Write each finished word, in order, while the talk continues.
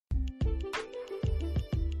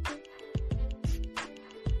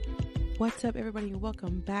What's up, everybody?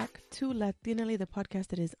 Welcome back to Latinally, the podcast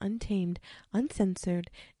that is untamed,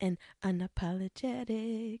 uncensored, and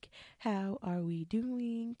unapologetic. How are we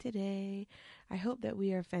doing today? I hope that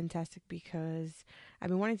we are fantastic because I've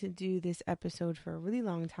been wanting to do this episode for a really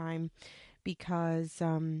long time because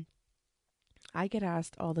I get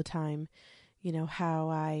asked all the time,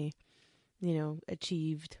 how I,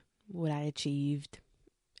 achieved what I achieved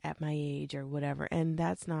at my age or whatever. And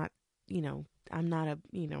that's not, I'm not a,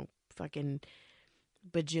 fucking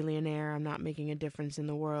bajillionaire. I'm not making a difference in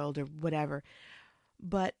the world or whatever.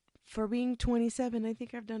 But for being 27, I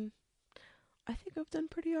think I've done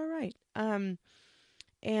pretty all right. And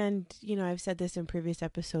I've said this in previous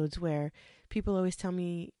episodes where people always tell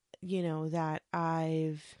me, that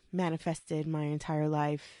I've manifested my entire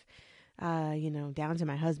life, down to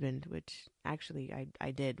my husband, which actually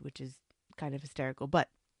I did, which is kind of hysterical, but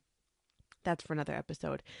that's for another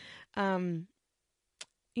episode.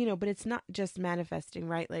 But it's not just manifesting,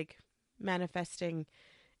 right? Like manifesting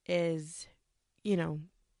is,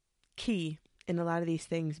 key in a lot of these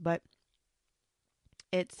things, but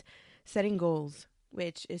it's setting goals,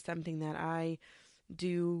 which is something that I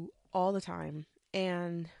do all the time.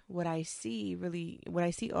 And what I see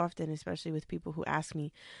often, especially with people who ask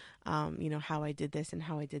me, how I did this and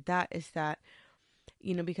how I did that, is that,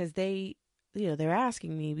 because they're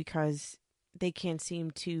asking me because they can't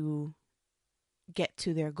seem to get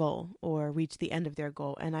to their goal or reach the end of their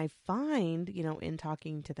goal. And I find, in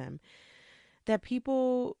talking to them, that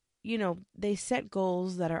people, they set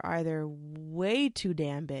goals that are either way too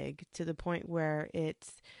damn big to the point where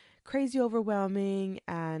it's crazy overwhelming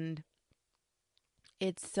and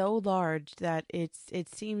it's so large that it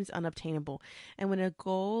seems unobtainable. And when a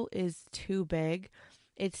goal is too big,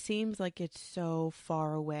 it seems like it's so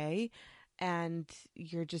far away and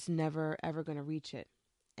you're just never ever going to reach it.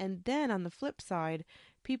 And then on the flip side,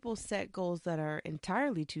 people set goals that are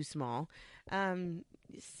entirely too small.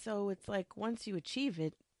 So it's like once you achieve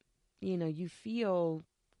it, you feel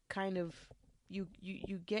kind of you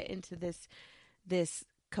get into this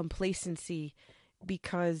complacency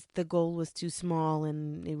because the goal was too small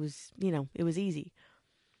and it was easy.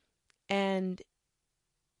 And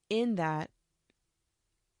in that,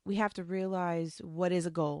 we have to realize what is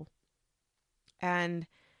a goal and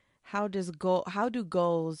how do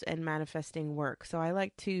goals and manifesting work. So I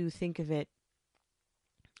like to think of it,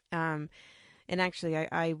 and actually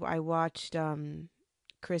I watched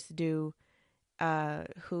Chris Do,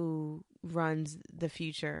 who runs The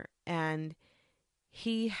Futur, and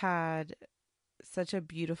he had such a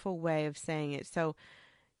beautiful way of saying it. So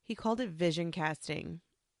he called it vision casting.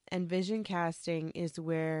 And vision casting is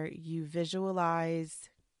where you visualize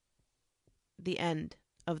the end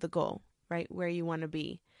of the goal, right? Where you want to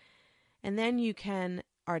be. And then you can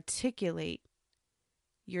articulate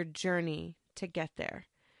your journey to get there.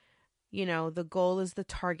 The goal is the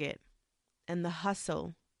target and the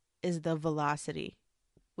hustle is the velocity,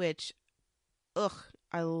 which,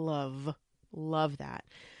 I love that.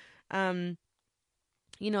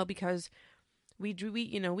 Because we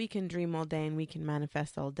can dream all day and we can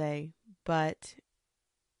manifest all day, but,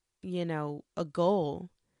 a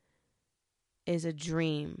goal is a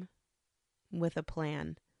dream with a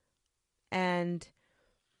plan. And,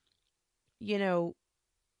 you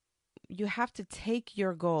have to take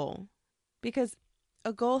your goal, because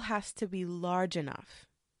a goal has to be large enough,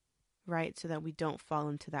 right? So that we don't fall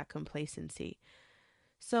into that complacency.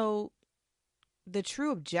 So the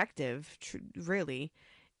true objective, really,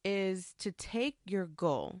 is to take your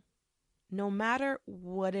goal, no matter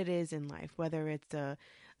what it is in life, whether it's a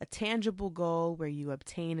tangible goal where you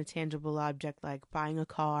obtain a tangible object like buying a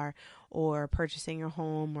car or purchasing a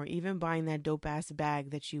home or even buying that dope ass bag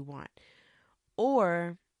that you want,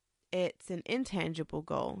 or it's an intangible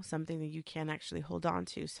goal, something that you can't actually hold on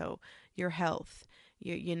to. So your health,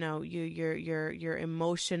 your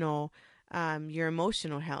emotional, your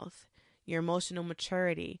emotional health, your emotional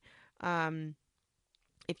maturity.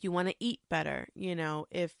 If you want to eat better,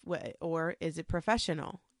 or is it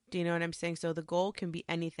professional? Do you know what I'm saying? So the goal can be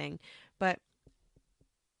anything, but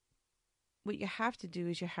what you have to do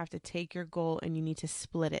is you have to take your goal and you need to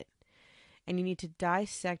split it, and you need to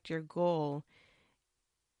dissect your goal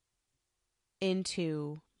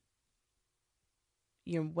into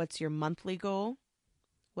what's your monthly goal,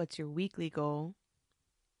 what's your weekly goal,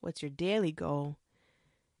 what's your daily goal,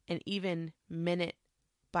 and even minute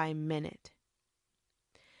by minute.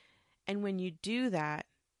 And when you do that,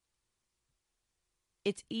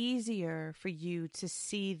 it's easier for you to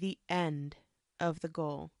see the end of the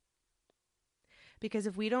goal. Because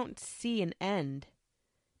if we don't see an end,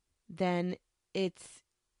 then it's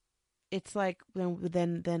it's like,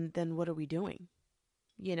 then what are we doing?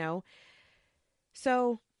 You know?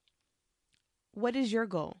 So what is your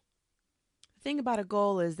goal? The thing about a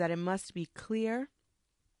goal is that it must be clear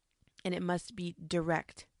and it must be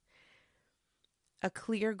direct. A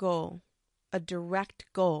clear goal, a direct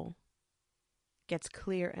goal gets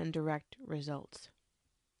clear and direct results.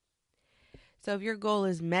 So if your goal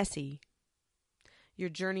is messy, your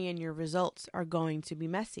journey and your results are going to be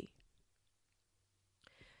messy.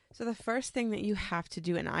 So the first thing that you have to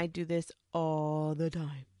do, and I do this all the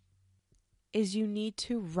time, is you need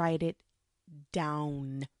to write it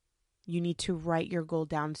down. You need to write your goal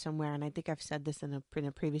down somewhere. And I think I've said this in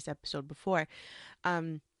a previous episode before.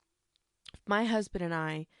 My husband and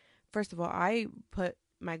I, first of all, I put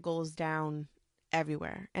my goals down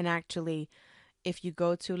everywhere. And actually, if you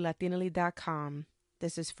go to latinally.com,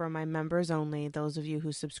 this is for my members only, those of you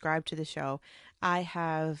who subscribe to the show, I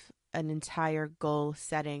have an entire goal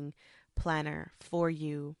setting planner for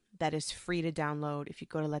you that is free to download. If you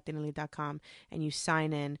go to latinally.com and you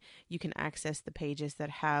sign in, you can access the pages that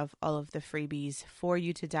have all of the freebies for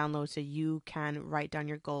you to download so you can write down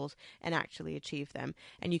your goals and actually achieve them.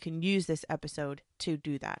 And you can use this episode to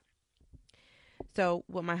do that. So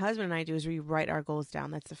what my husband and I do is we write our goals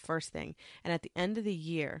down. That's the first thing. And at the end of the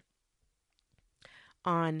year,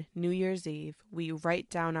 on New Year's Eve, we write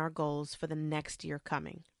down our goals for the next year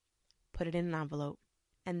coming. Put it in an envelope.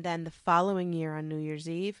 And then the following year on New Year's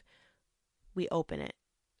Eve, we open it.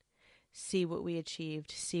 See what we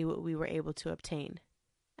achieved. See what we were able to obtain.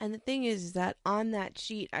 And the thing is that on that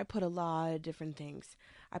sheet, I put a lot of different things.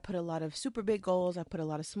 I put a lot of super big goals. I put a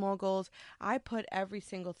lot of small goals. I put every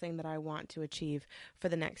single thing that I want to achieve for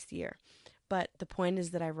the next year. But the point is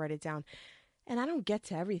that I write it down. And I don't get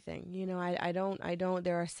to everything. You know, I don't.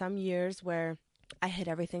 There are some years where I hit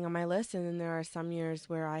everything on my list, and then there are some years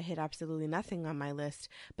where I hit absolutely nothing on my list,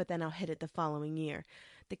 but then I'll hit it the following year.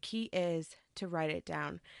 The key is to write it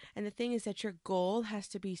down. And the thing is that your goal has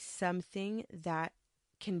to be something that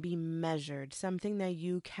can be measured, something that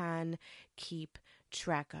you can keep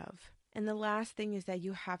track of. And the last thing is that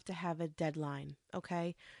you have to have a deadline,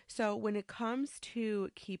 okay? So when it comes to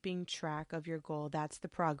keeping track of your goal, that's the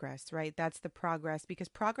progress, right? That's the progress, because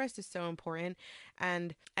progress is so important.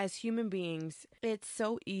 And as human beings, it's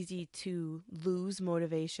so easy to lose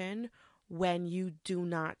motivation when you do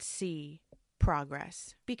not see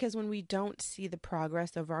progress. Because when we don't see the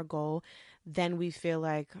progress of our goal, then we feel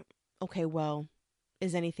like, okay, well,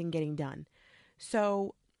 is anything getting done?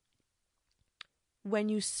 So when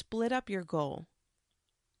you split up your goal,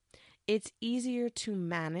 it's easier to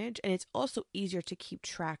manage, and it's also easier to keep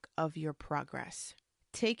track of your progress.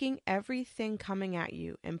 Taking everything coming at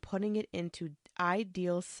you and putting it into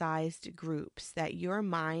ideal sized groups that your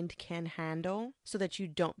mind can handle so that you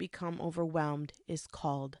don't become overwhelmed is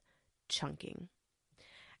called chunking.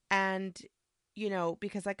 And, you know,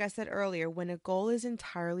 because like I said earlier, when a goal is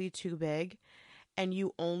entirely too big and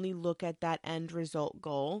you only look at that end result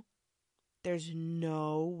goal, there's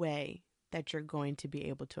no way that you're going to be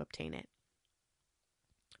able to obtain it.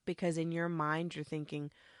 Because in your mind, you're thinking,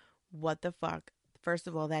 what the fuck? First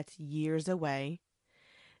of all, that's years away.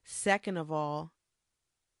 Second of all,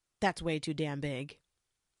 that's way too damn big.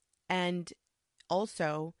 And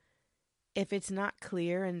also, if it's not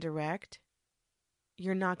clear and direct,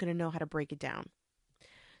 you're not going to know how to break it down.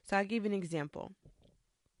 So I'll give you an example.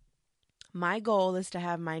 My goal is to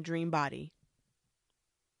have my dream body.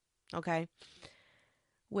 Okay?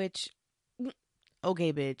 Which,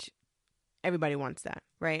 okay, bitch. Everybody wants that,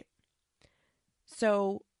 right?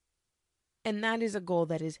 So, and that is a goal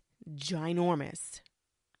that is ginormous.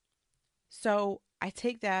 So I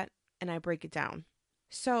take that and I break it down.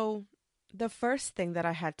 So the first thing that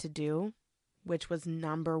I had to do, which was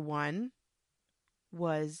number one,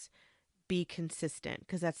 was be consistent,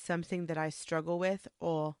 because that's something that I struggle with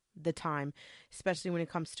all the time, especially when it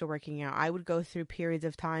comes to working out. I would go through periods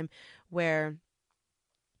of time where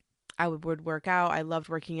I would work out. I loved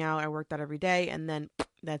working out. I worked out every day, and then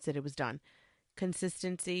that's it. It was done.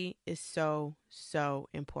 Consistency is so, so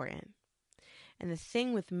important. And the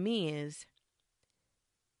thing with me is,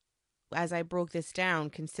 as I broke this down,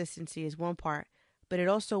 consistency is one part, but it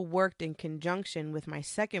also worked in conjunction with my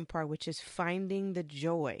second part, which is finding the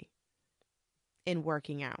joy in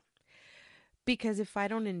working out. Because if I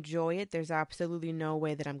don't enjoy it, there's absolutely no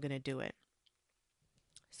way that I'm going to do it.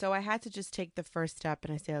 So I had to just take the first step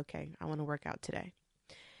and I say, okay, I want to work out today.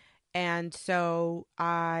 And so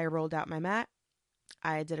I rolled out my mat.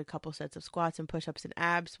 I did a couple sets of squats and push-ups and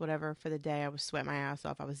abs, whatever, for the day. I was sweating my ass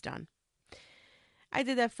off. I was done. I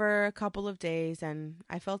did that for a couple of days and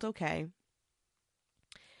I felt okay.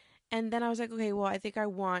 And then I was like, okay, well, I think I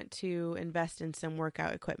want to invest in some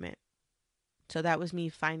workout equipment. So that was me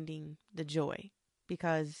finding the joy,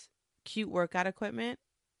 because cute workout equipment,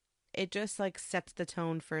 it just like sets the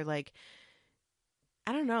tone for like,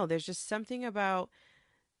 I don't know, there's just something about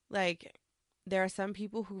like, there are some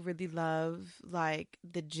people who really love like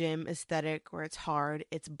the gym aesthetic where it's hard,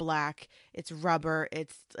 it's black, it's rubber,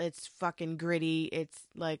 it's fucking gritty, it's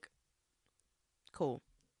like cool.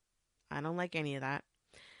 I don't like any of that.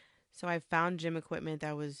 So I found gym equipment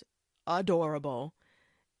that was adorable,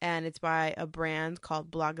 and it's by a brand called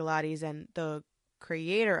Blogilates, and the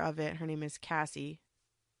creator of it, her name is Cassie.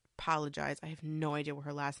 Apologize, I have no idea what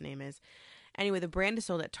her last name is. Anyway, the brand is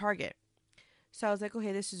sold at Target. So I was like,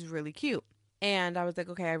 okay, this is really cute. And I was like,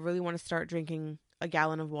 okay, I really want to start drinking a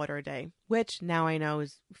gallon of water a day, which now I know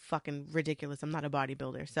is fucking ridiculous. I'm not a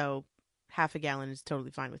bodybuilder, so half a gallon is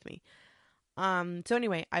totally fine with me. So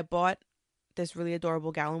anyway, I bought this really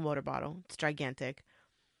adorable gallon water bottle. It's gigantic.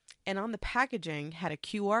 And on the packaging had a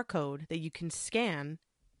QR code that you can scan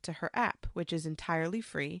to her app, which is entirely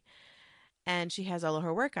free. And she has all of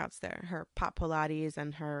her workouts there, her pop Pilates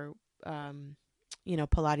and her,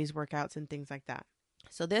 Pilates workouts and things like that.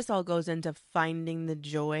 So this all goes into finding the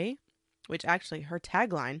joy, which actually her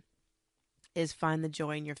tagline is find the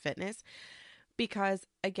joy in your fitness. Because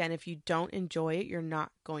again, if you don't enjoy it, you're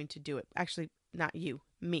not going to do it. Actually, not you,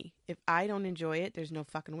 me. If I don't enjoy it, there's no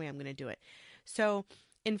fucking way I'm going to do it. So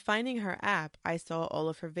in finding her app, I saw all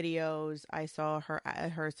of her videos. I saw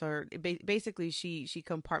basically she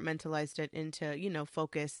compartmentalized it into,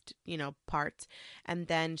 focused, parts. And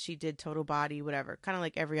then she did total body, whatever, kind of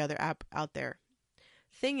like every other app out there.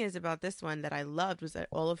 Thing is about this one that I loved was that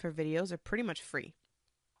all of her videos are pretty much free.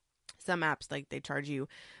 Some apps, like, they charge you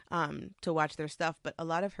to watch their stuff, but a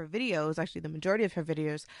lot of her videos, actually the majority of her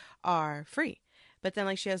videos, are free. But then,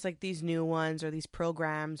 like, she has like these new ones or these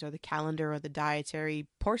programs or the calendar or the dietary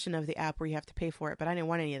portion of the app where you have to pay for it, but I didn't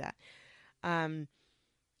want any of that.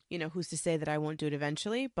 Who's to say that I won't do it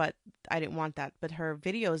eventually, but I didn't want that. But her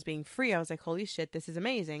videos being free, I was like, holy shit, this is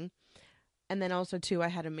amazing. And then also too, I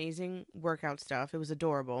had amazing workout stuff. It was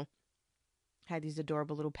adorable. Had these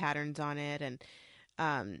adorable little patterns on it, and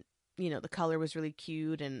the color was really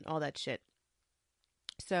cute and all that shit.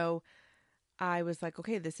 So I was like,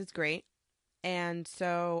 okay, this is great. And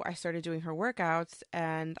so I started doing her workouts,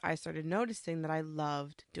 and I started noticing that I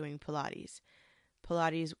loved doing Pilates.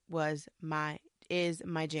 Pilates is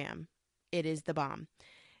my jam. It is the bomb.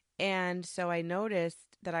 And so I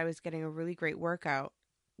noticed that I was getting a really great workout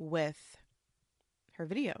with her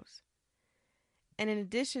videos. And in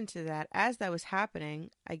addition to that, as that was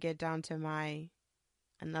happening, I get down to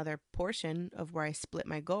another portion of where I split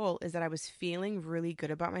my goal, is that I was feeling really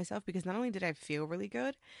good about myself, because not only did I feel really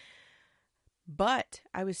good, but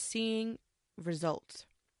I was seeing results.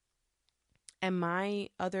 And my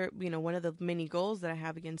other, one of the mini goals that I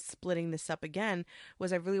have against splitting this up again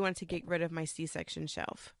was I really wanted to get rid of my C-section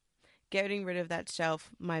shelf. Getting rid of that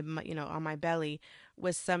shelf, on my belly,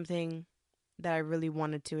 was something that I really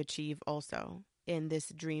wanted to achieve also in this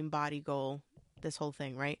dream body goal, this whole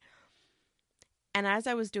thing, right? And as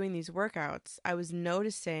I was doing these workouts, I was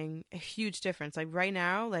noticing a huge difference. Like right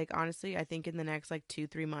now, like honestly, I think in the next like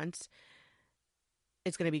 2-3 months,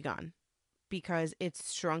 it's going to be gone, because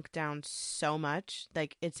it's shrunk down so much.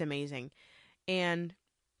 Like, it's amazing. And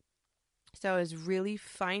so I was really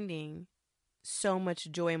finding so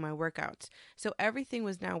much joy in my workouts. So everything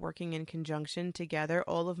was now working in conjunction together.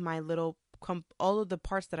 All of the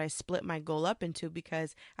parts that I split my goal up into,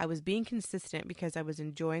 because I was being consistent, because I was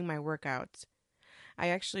enjoying my workouts.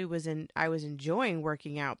 I was enjoying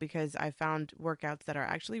working out, because I found workouts that are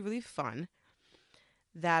actually really fun,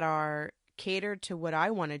 that are catered to what I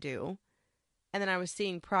want to do. And then I was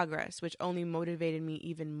seeing progress, which only motivated me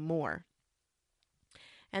even more.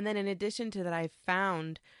 And then in addition to that, I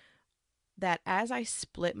found that as I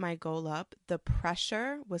split my goal up, the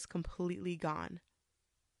pressure was completely gone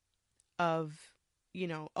of,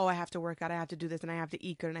 oh, I have to work out, I have to do this, and I have to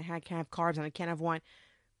eat good, and I can't have carbs, and I can't have wine.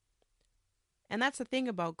 And that's the thing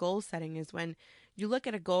about goal setting, is when you look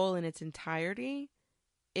at a goal in its entirety,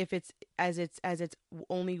 if it's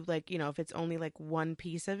only like, if it's only like one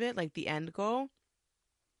piece of it, like the end goal,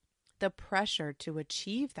 the pressure to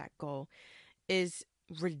achieve that goal is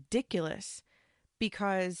ridiculous,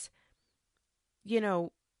 because, you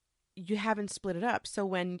haven't split it up. So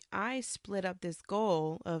when I split up this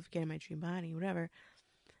goal of getting my dream body, whatever,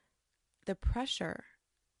 the pressure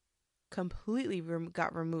completely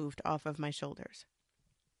got removed off of my shoulders.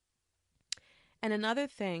 And another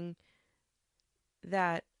thing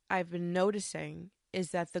that I've been noticing is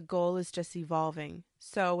that the goal is just evolving.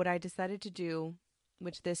 So what I decided to do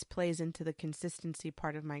which this plays into the consistency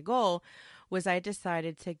part of my goal, was I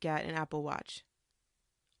decided to get an Apple Watch.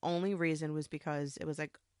 Only reason was because it was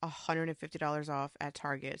like $150 off at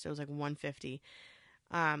Target. So it was like $150.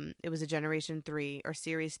 It was a Generation 3 or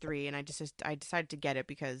Series 3, and I decided to get it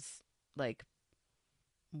because, like,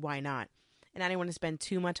 why not? And I didn't want to spend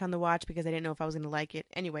too much on the watch because I didn't know if I was going to like it.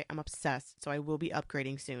 Anyway, I'm obsessed, so I will be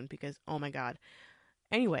upgrading soon because, oh my God.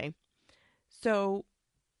 Anyway, so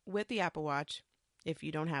with the Apple Watch, if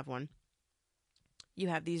you don't have one, you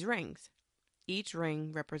have these rings. Each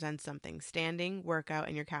ring represents something: standing, workout,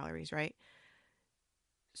 and your calories, right?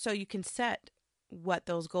 So you can set what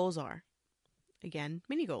those goals are. Again,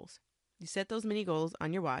 mini goals. You set those mini goals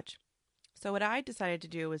on your watch. So what I decided to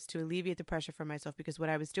do was to alleviate the pressure for myself, because what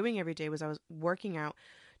I was doing every day was I was working out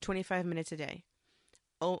 25 minutes a day,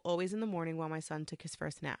 always in the morning while my son took his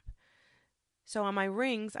first nap. So on my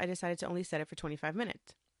rings, I decided to only set it for 25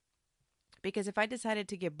 minutes. Because if I decided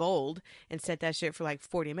to get bold and set that shit for like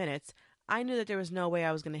 40 minutes, I knew that there was no way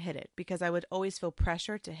I was going to hit it, because I would always feel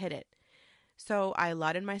pressure to hit it. So I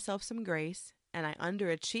allotted myself some grace, and I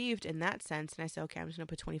underachieved in that sense. And I said, okay, I'm just going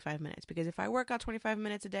to put 25 minutes, because if I work out 25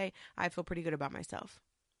 minutes a day, I feel pretty good about myself,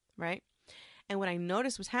 right? And what I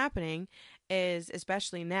noticed was happening is,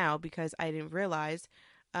 especially now, because I didn't realize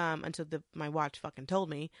until my watch fucking told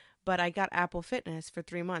me, but I got Apple Fitness for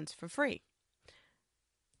 3 months for free.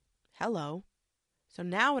 Hello. So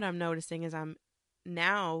now what I'm noticing is I'm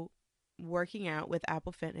now working out with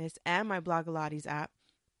Apple Fitness and my Blogilates app,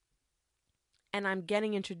 and I'm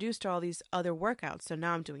getting introduced to all these other workouts. So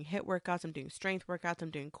now I'm doing HIIT workouts, I'm doing strength workouts,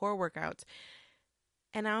 I'm doing core workouts.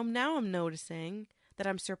 And I'm noticing that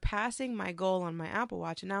I'm surpassing my goal on my Apple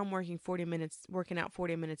Watch, and now I'm working out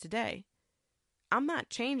 40 minutes a day. I'm not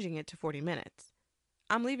changing it to 40 minutes.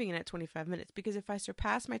 I'm leaving it at 25 minutes, because if I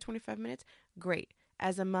surpass my 25 minutes, great.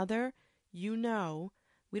 As a mother, we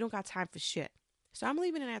don't got time for shit. So I'm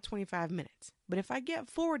leaving it at 25 minutes. But if I get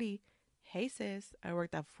 40, hey sis, I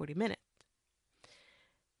worked out for 40 minutes.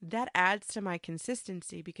 That adds to my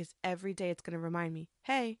consistency, because every day it's going to remind me,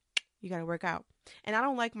 hey, you got to work out. And I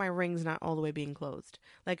don't like my rings not all the way being closed.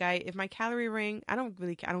 Like if my calorie ring, I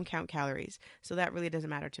don't count calories. So that really doesn't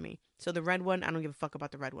matter to me. So the red one, I don't give a fuck about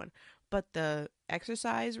the red one. But the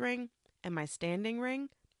exercise ring and my standing ring,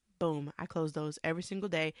 boom, I close those every single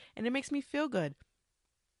day, and it makes me feel good,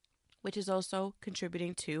 which is also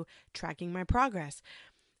contributing to tracking my progress.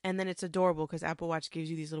 And then it's adorable because Apple Watch gives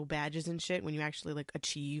you these little badges and shit when you actually like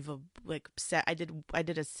achieve I did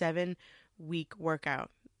a 7-week workout.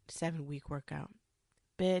 7-week workout.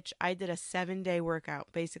 Bitch, I did a 7-day workout.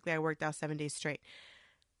 Basically, I worked out 7 days straight.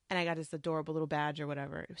 And I got this adorable little badge or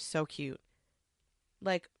whatever. It was so cute.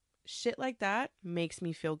 Like, shit like that makes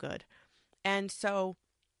me feel good. And so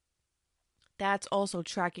that's also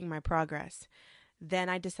tracking my progress. Then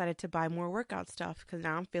I decided to buy more workout stuff because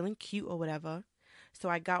now I'm feeling cute or whatever. So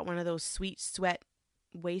I got one of those Sweet Sweat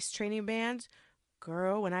waist training bands.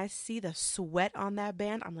 Girl, when I see the sweat on that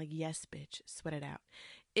band, I'm like, yes, bitch, sweat it out.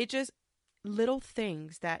 It just, little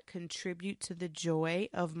things that contribute to the joy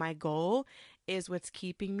of my goal is what's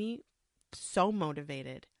keeping me so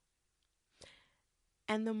motivated.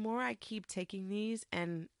 And the more I keep taking these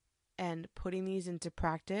and putting these into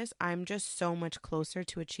practice, I'm just so much closer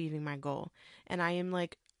to achieving my goal. And I am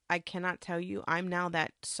like, I cannot tell you, I'm now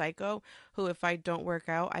that psycho who, if I don't work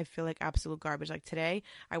out, I feel like absolute garbage. Like today,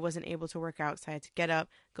 I wasn't able to work out, so I had to get up,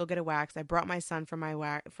 go get a wax. I brought my son for my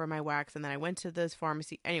wax, and then I went to this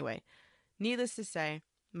pharmacy. Anyway, needless to say,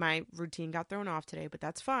 my routine got thrown off today, but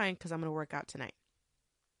that's fine because I'm going to work out tonight.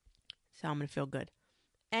 So I'm going to feel good.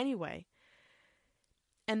 Anyway,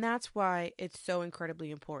 and that's why it's so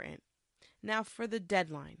incredibly important. Now for the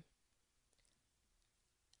deadline.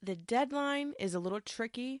 The deadline is a little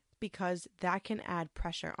tricky because that can add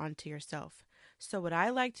pressure onto yourself. So what I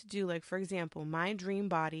like to do, like for example, my dream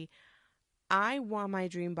body, I want my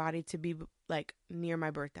dream body to be like near my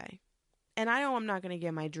birthday. And I know I'm not going to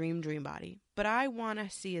get my dream body, but I want to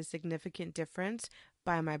see a significant difference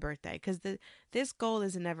by my birthday, because this goal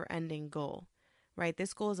is a never-ending goal, right?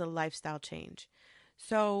 This goal is a lifestyle change.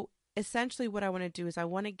 So essentially what I want to do is I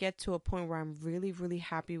want to get to a point where I'm really, really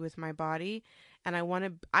happy with my body. And I want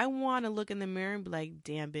to look in the mirror and be like,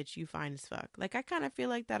 damn, bitch, you fine as fuck. Like, I kind of feel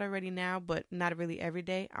like that already now, but not really every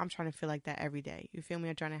day. I'm trying to feel like that every day. You feel me?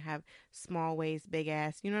 I'm trying to have small waist, big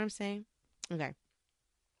ass. You know what I'm saying? Okay.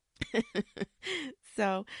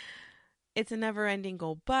 So it's a never ending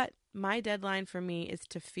goal, but my deadline for me is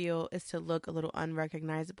to look a little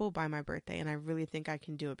unrecognizable by my birthday. And I really think I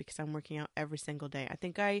can do it because I'm working out every single day. I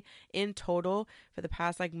think in total, for the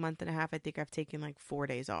past like month and a half, I think I've taken like 4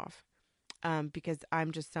 days off. because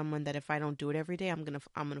I'm just someone that if I don't do it every day, I'm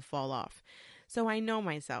gonna fall off. So I know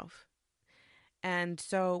myself. And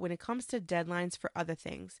so when it comes to deadlines for other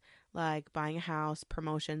things, like buying a house,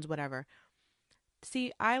 promotions, whatever,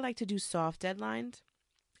 see, I like to do soft deadlines.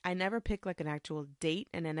 I never pick like an actual date,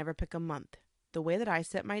 and I never pick a month. The way that I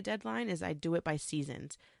set my deadline is I do it by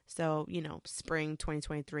seasons. So, spring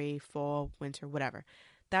 2023, fall, winter, whatever.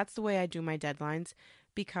 That's the way I do my deadlines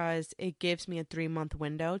because it gives me a 3-month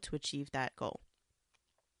window to achieve that goal.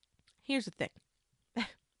 Here's the thing.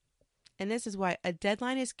 And this is why a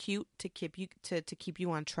deadline is cute to keep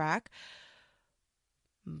you on track.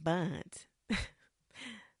 But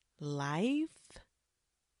life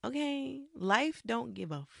don't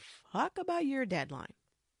give a fuck about your deadline.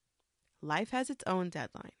 Life has its own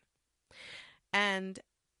deadline. And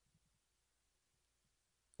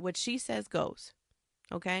what she says goes.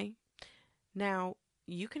 Okay? Now,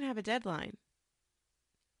 you can have a deadline.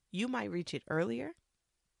 You might reach it earlier.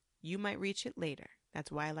 You might reach it later.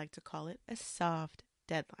 That's why I like to call it a soft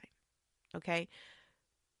deadline. Okay?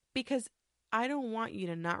 Because I don't want you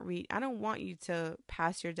to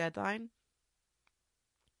pass your deadline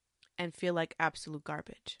and feel like absolute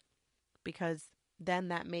garbage. Because then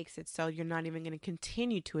that makes it so you're not even going to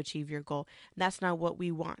continue to achieve your goal. And that's not what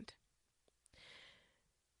we want.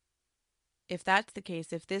 If that's the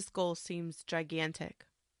case, if this goal seems gigantic,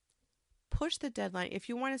 push the deadline. If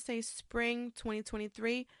you want to say spring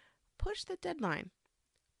 2023, push the deadline.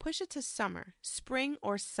 Push it to spring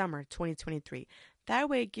or summer 2023. That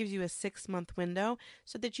way it gives you a 6-month window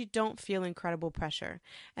so that you don't feel incredible pressure.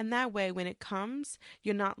 And that way when it comes,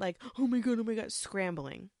 you're not like, oh my God,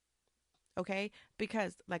 scrambling. Okay?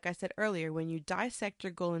 Because like I said earlier, when you dissect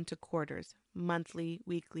your goal into quarters, monthly,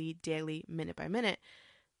 weekly, daily, minute by minute,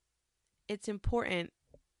 it's important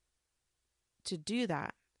to do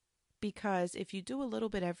that. Because if you do a little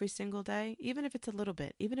bit every single day, even if it's a little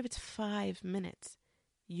bit, even if it's 5 minutes,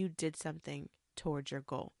 you did something towards your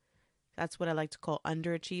goal. That's what I like to call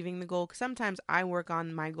underachieving the goal. Because sometimes I work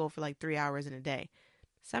on my goal for like 3 hours in a day.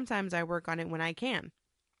 Sometimes I work on it when I can.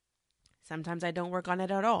 Sometimes I don't work on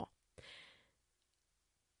it at all.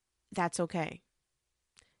 That's okay.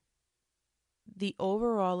 The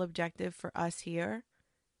overall objective for us here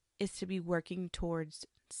is to be working towards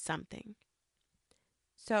something.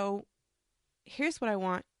 So here's what I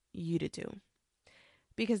want you to do.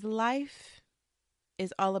 Because life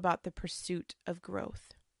is all about the pursuit of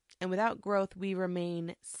growth. And without growth, we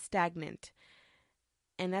remain stagnant.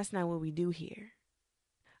 And that's not what we do here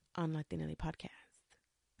on Latinely Podcast.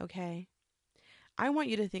 Okay? I want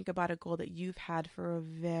you to think about a goal that you've had for a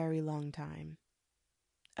very long time.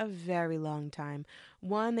 A very long time.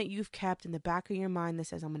 One that you've kept in the back of your mind that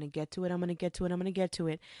says, I'm going to get to it, I'm going to get to it, I'm going to get to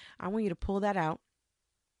it. I want you to pull that out.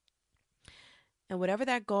 And whatever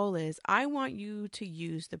that goal is, I want you to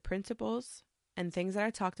use the principles and things that I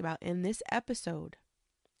talked about in this episode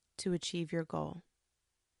to achieve your goal.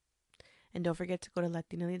 And don't forget to go to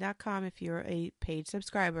Latinely.com if you're a paid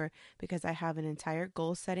subscriber, because I have an entire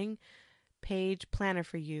goal setting page planner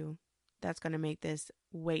for you that's going to make this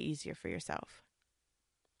way easier for yourself.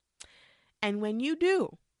 And when you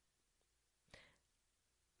do,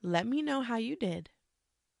 let me know how you did.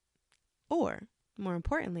 Or, more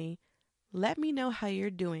importantly, let me know how you're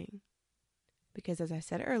doing. Because as I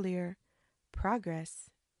said earlier, progress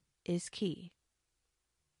is key.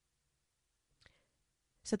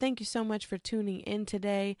 So thank you so much for tuning in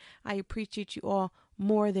today. I appreciate you all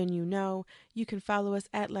more than you know. You can follow us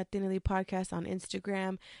at Latinely Podcast on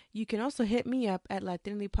Instagram. You can also hit me up at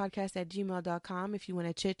latinelypodcast@gmail.com if you want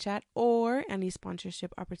to chit chat or any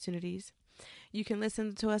sponsorship opportunities. You can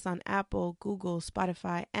listen to us on Apple, Google,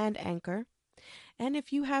 Spotify, and Anchor. And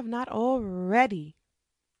if you have not already,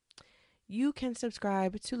 you can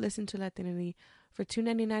subscribe to Listen to Latinely for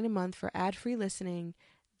 $2.99 a month for ad-free listening,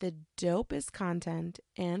 the dopest content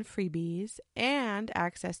and freebies, and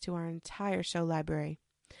access to our entire show library.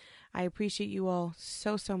 I appreciate you all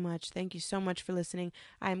so much. Thank you so much for listening.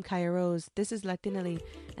 I am Kaya Rose. This is Latinely,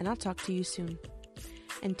 and I'll talk to you soon.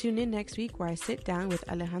 And tune in next week where I sit down with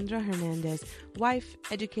Alejandra Hernandez, wife,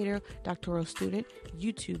 educator, doctoral student,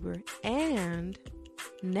 YouTuber, and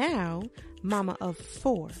now mama of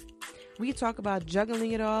 4. We talk about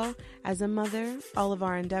juggling it all as a mother, all of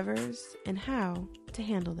our endeavors, and how to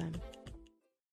handle them.